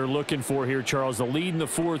carries they're looking for here, Charles. The lead in the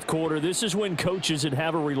fourth quarter. This is when coaches that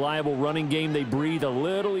have a reliable running game, they breathe a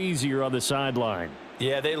little easier on the sideline.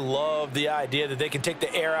 Yeah, they love the idea that they can take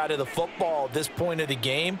the air out of the football at this point of the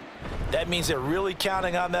game. That means they're really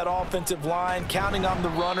counting on that offensive line, counting on the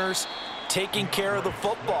runners, taking care of the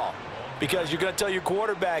football. Because you're going to tell your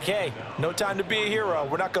quarterback, hey, no time to be a hero.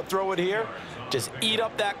 We're not going to throw it here. Just eat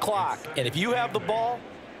up that clock. And if you have the ball,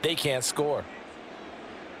 they can't score.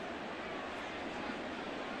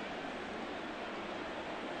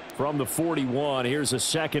 From the 41, here's a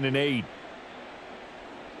 2nd and 8.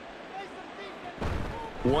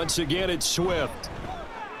 Once again, it's Swift.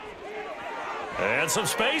 And some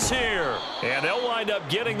space here. And they'll wind up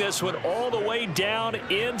getting this one all the way down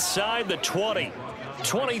inside the 20.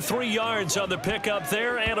 23 yards on the pickup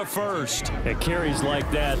there and a first. And carries like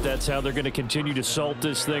that, that's how they're going to continue to salt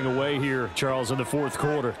this thing away here, Charles, in the fourth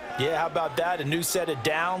quarter. Yeah, how about that? A new set of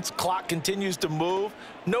downs. Clock continues to move.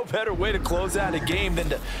 No better way to close out a game than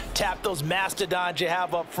to tap those mastodons you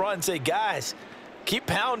have up front and say, guys, keep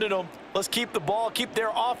pounding them. Let's keep the ball, keep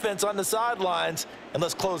their offense on the sidelines, and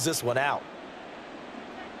let's close this one out.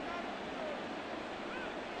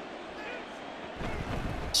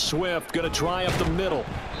 Swift going to try up the middle.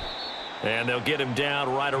 And they'll get him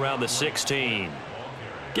down right around the 16.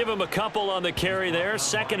 Give him a couple on the carry there,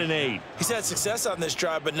 2nd and 8. He's had success on this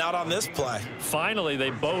drive, but not on this play. Finally, they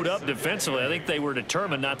bowed up defensively. I think they were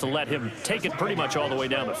determined not to let him take it pretty much all the way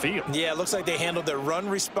down the field. Yeah, it looks like they handled their run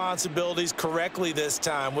responsibilities correctly this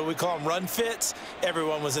time. What we call them run fits,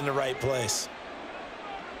 everyone was in the right place.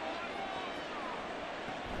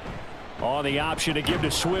 On the option to give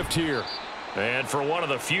to Swift here. And for one of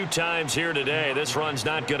the few times here today, this run's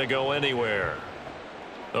not going to go anywhere.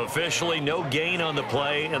 Officially no gain on the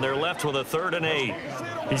play, and they're left with a 3rd and 8.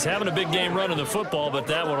 He's having a big game running the football, but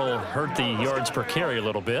that one will hurt the yards per carry a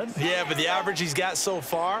little bit. Yeah, but the average he's got so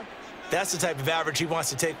far, that's the type of average he wants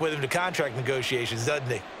to take with him to contract negotiations, doesn't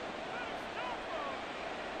he?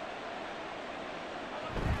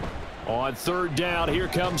 On 3rd down, here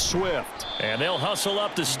comes Swift. And they'll hustle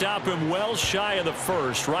up to stop him well shy of the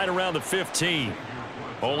 1st, right around the 15.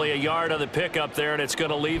 Only a yard on the pickup there, and it's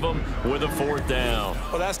going to leave them with a 4th down.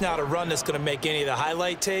 Well, that's not a run that's going to make any of the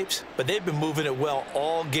highlight tapes, but they've been moving it well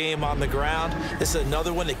all game on the ground. This is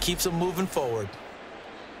another one that keeps them moving forward.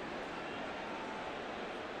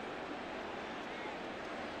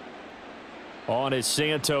 On is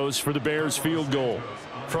Santos for the Bears field goal.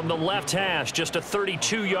 From the left hash, just a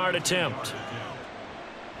 32-yard attempt.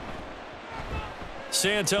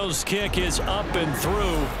 Santos' kick is up and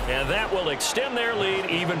through, and that will extend their lead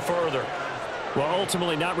even further. Well,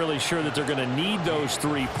 ultimately not really sure that they're going to need those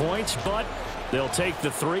 3 points, but they'll take the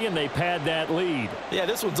 3 and they pad that lead. Yeah,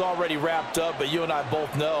 this one's already wrapped up, but you and I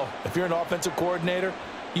both know if you're an offensive coordinator,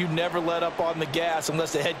 you never let up on the gas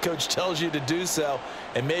unless the head coach tells you to do so,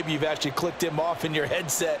 and maybe you've actually clicked him off in your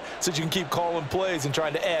headset so you can keep calling plays and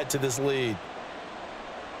trying to add to this lead.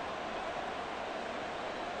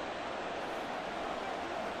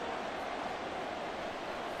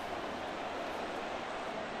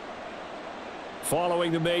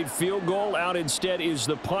 Following the made field goal, out instead is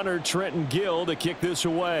the punter, Trenton Gill, to kick this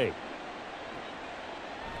away.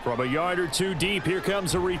 From a yard or 2 deep, here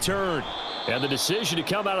comes a return. And the decision to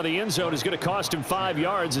come out of the end zone is going to cost him 5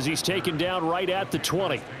 yards as he's taken down right at the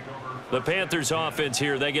 20. The Panthers offense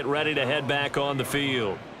here, they get ready to head back on the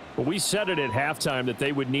field. Well, we said it at halftime that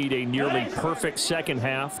they would need a nearly perfect second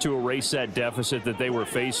half to erase that deficit that they were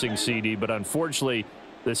facing, CD. But unfortunately,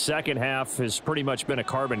 the second half has pretty much been a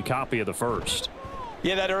carbon copy of the first.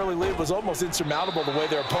 Yeah, that early lead was almost insurmountable the way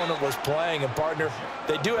their opponent was playing. And, partner,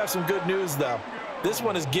 they do have some good news, though. This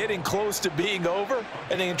one is getting close to being over,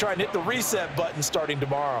 and they can try and hit the reset button starting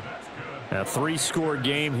tomorrow. A 3-score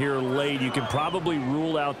game here late. You can probably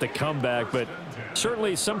rule out the comeback, but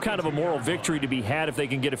certainly some kind of a moral victory to be had if they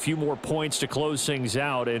can get a few more points to close things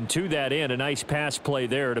out. And to that end, a nice pass play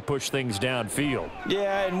there to push things downfield.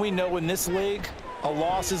 Yeah, and we know in this league, a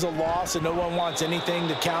loss is a loss, and no one wants anything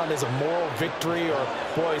to count as a moral victory or,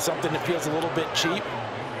 boy, something that feels a little bit cheap.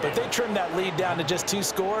 But if they trim that lead down to just 2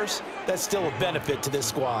 scores, that's still a benefit to this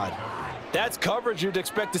squad. That's coverage you'd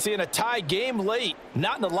expect to see in a tie game late.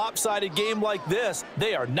 Not in a lopsided game like this.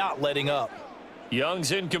 They are not letting up.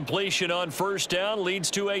 Young's incompletion on 1st down leads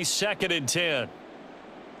to a 2nd and 10.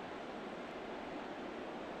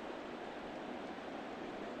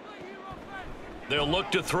 They'll look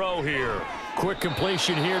to throw here. Quick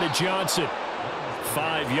completion here to Johnson.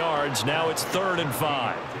 5 yards. Now it's 3rd and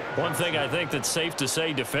 5. One thing I think that's safe to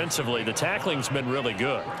say defensively, the tackling's been really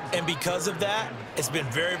good. And because of that, it's been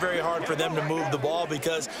very, very hard for them to move the ball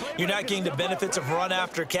because you're not getting the benefits of run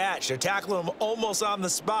after catch. They're tackling them almost on the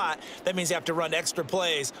spot. That means you have to run extra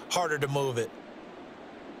plays, harder to move it.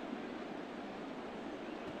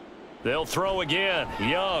 They'll throw again.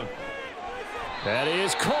 Young. That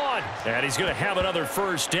is caught. And he's going to have another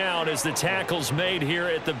 1st down as the tackle's made here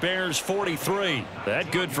at the Bears' 43.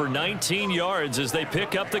 That good for 19 yards as they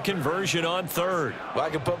pick up the conversion on 3rd. Well, I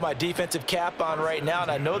can put my defensive cap on right now, and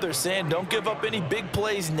I know they're saying don't give up any big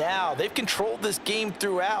plays now. They've controlled this game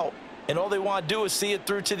throughout, and all they want to do is see it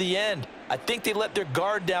through to the end. I think they let their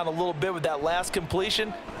guard down a little bit with that last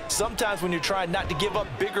completion. Sometimes when you're trying not to give up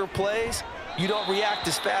bigger plays, you don't react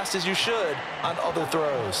as fast as you should on other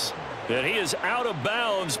throws. And he is out of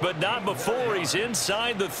bounds, but not before he's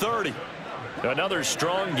inside the 30. Another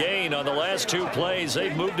strong gain on the last 2 plays.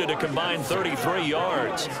 They've moved it a combined 33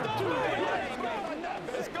 yards.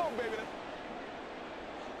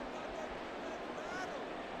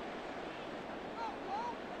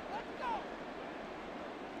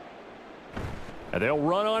 And they'll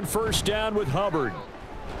run on 1st down with Hubbard.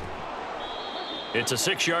 It's a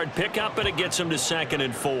 6-yard pickup, and it gets him to 2nd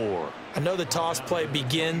and 4. I know the toss play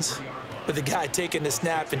begins with the guy taking the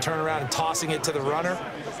snap and turning around and tossing it to the runner.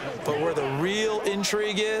 But where the real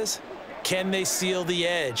intrigue is Can they seal the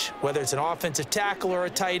edge, whether it's an offensive tackle or a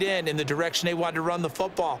tight end, in the direction they want to run the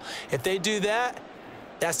football? If they do that,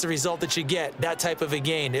 that's the result that you get, that type of a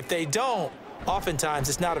gain. If they don't, oftentimes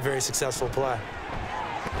it's not a very successful play.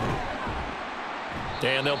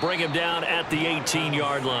 And they'll bring him down at the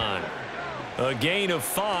 18-yard line. A gain of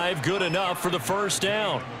 5, good enough for the first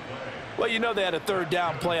down. Well, you know they had a third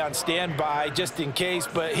down play on standby just in case,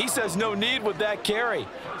 but he says no need with that carry.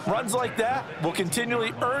 Runs like that will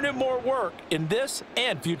continually earn him more work in this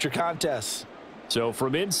and future contests. So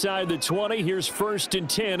from inside the 20, here's 1st and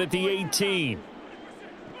 10 at the 18.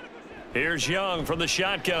 Here's Young from the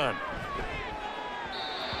shotgun.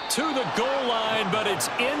 To the goal line, but it's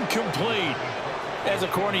incomplete. As a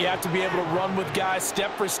corner, you have to be able to run with guys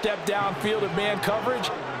step for step downfield in man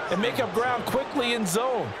coverage and make up ground quickly in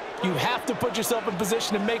zone. You have to put yourself in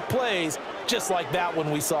position to make plays just like that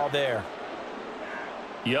one we saw there.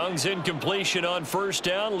 Young's incompletion on 1st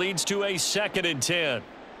down leads to a 2nd and 10.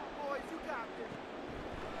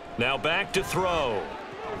 Now back to throw.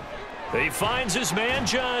 He finds his man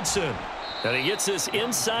Johnson. And he gets this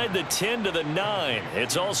inside the 10 to the 9.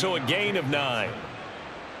 It's also a gain of 9.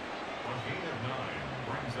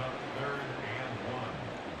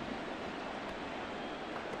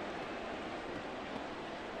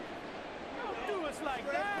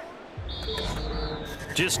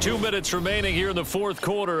 Just 2 minutes remaining here in the 4th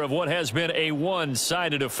quarter of what has been a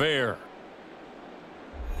one-sided affair.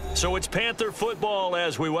 So it's Panther football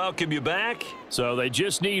as we welcome you back. So they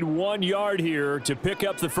just need 1 yard here to pick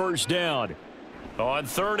up the first down. On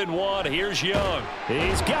 3rd and 1, here's Young.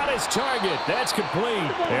 He's got his target. That's complete.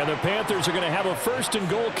 And the Panthers are going to have a 1st and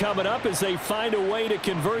goal coming up as they find a way to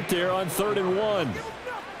convert there on 3rd and 1.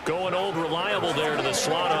 Going old reliable there to the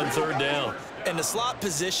slot on 3rd down. And the slot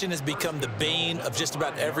position has become the bane of just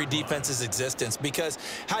about every defense's existence, because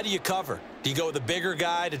how do you cover? Do you go with a bigger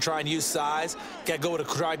guy to try and use size? Got to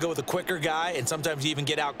try to go with a quicker guy, and sometimes you even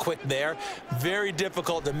get out quick there. Very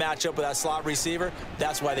difficult to match up with that slot receiver.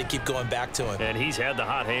 That's why they keep going back to him. And he's had the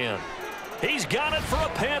hot hand. He's got it for a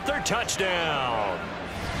Panther touchdown.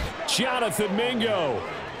 Jonathan Mingo.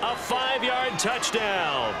 A 5-yard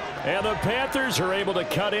touchdown. And the Panthers are able to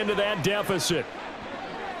cut into that deficit.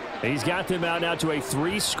 He's got them out now to a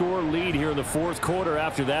 3-score lead here in the 4th quarter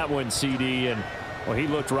after that one, CD. And, well, he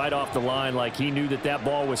looked right off the line like he knew that that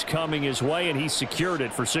ball was coming his way, and he secured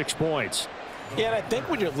it for 6 points. Yeah, and I think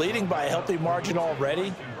when you're leading by a healthy margin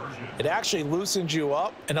already, it actually loosens you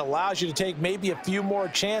up and allows you to take maybe a few more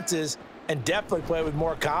chances and definitely play with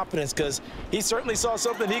more confidence, because he certainly saw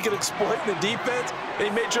something he could exploit in the defense, and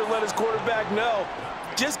he made sure to let his quarterback know,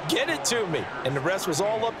 just get it to me. And the rest was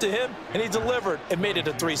all up to him, and he delivered and made it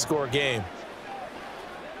a 3-score game.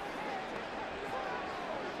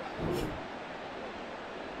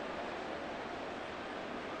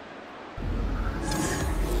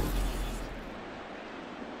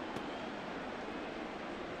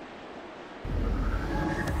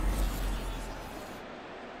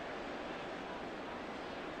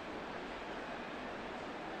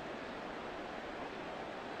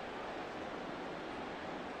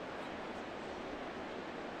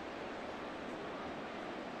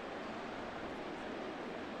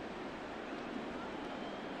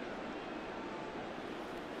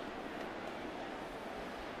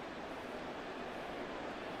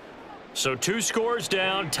 So 2 scores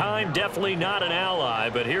down. Time definitely not an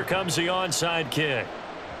ally, but here comes the onside kick.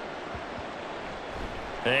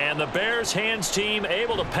 And the Bears hands team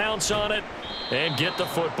able to pounce on it and get the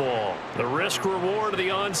football. The risk reward of the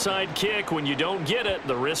onside kick, when you don't get it,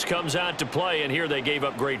 the risk comes out to play, and here they gave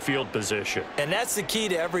up great field position. And that's the key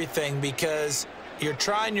to everything, because you're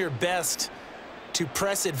trying your best to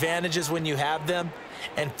press advantages when you have them,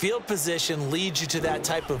 and field position leads you to that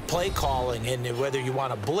type of play calling. And whether you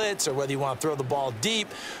want to blitz or whether you want to throw the ball deep,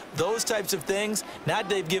 those types of things, now that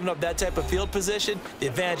they've given up that type of field position, the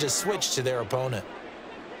advantage is switched to their opponent.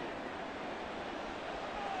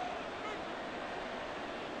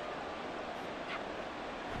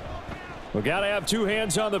 We've got to have 2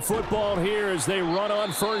 hands on the football here as they run on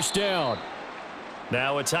 1st down.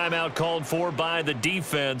 Now a timeout called for by the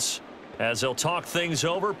defense, as they'll talk things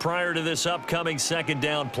over prior to this upcoming 2nd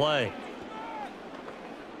down play.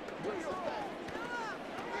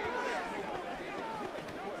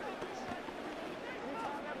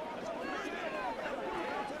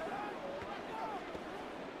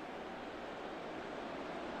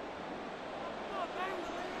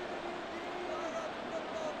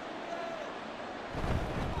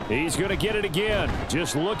 He's going to get it again.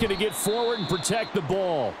 Just looking to get forward and protect the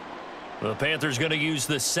ball. The Panthers going to use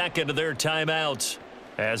the 2nd of their timeouts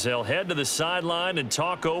as they'll head to the sideline and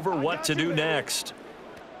talk over what to do next.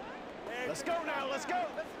 Let's go now, let's go.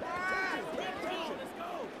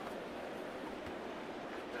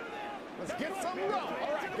 Let's get some love.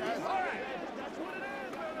 All right, guys, all right.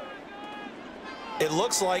 It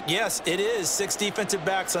looks like, yes, it is 6 defensive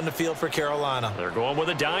backs on the field for Carolina. They're going with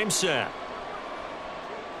a dime set.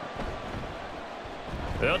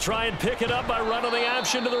 They'll try and pick it up by running the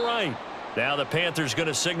option to the right. Now the Panthers going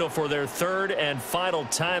to signal for their 3rd and final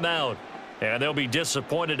timeout. And they'll be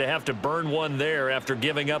disappointed to have to burn one there after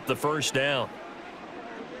giving up the first down.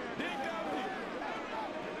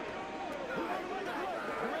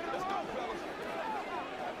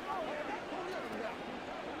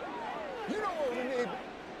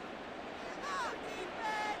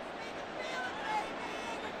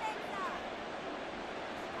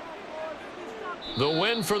 The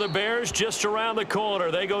win for the Bears just around the corner.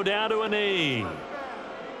 They go down to a knee.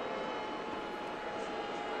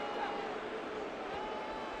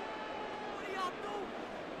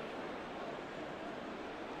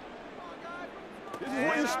 This is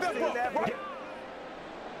where you step up.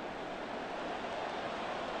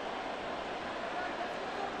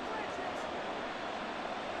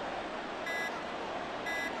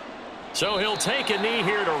 So he'll take a knee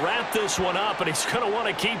here to wrap this one up, and he's going to want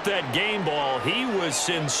to keep that game ball. He was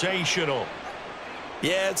sensational.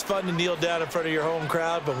 Yeah, it's fun to kneel down in front of your home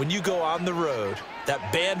crowd, but when you go on the road,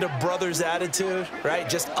 that band of brothers attitude, right,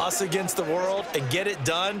 just us against the world, and get it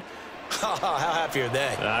done, how happy are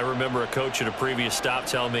they? I remember a coach at a previous stop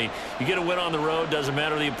telling me, you get a win on the road, doesn't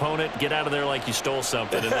matter the opponent, get out of there like you stole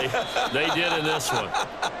something, and they did in this one.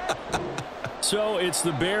 So it's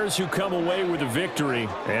the Bears who come away with a victory,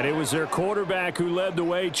 and it was their quarterback who led the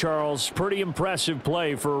way, Charles. Pretty impressive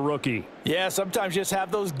play for a rookie. Yeah, sometimes you just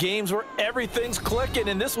have those games where everything's clicking,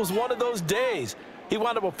 and this was one of those days. He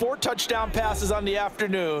wound up with 4 touchdown passes on the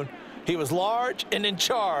afternoon. He was large and in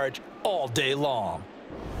charge all day long.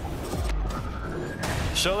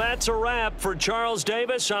 So that's a wrap for Charles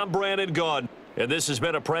Davis. I'm Brandon Gaudin. And this has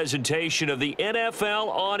been a presentation of the NFL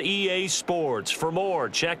on EA Sports. For more,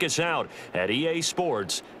 check us out at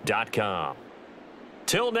easports.com.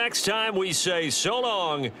 Till next time, we say so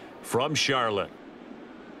long from Charlotte.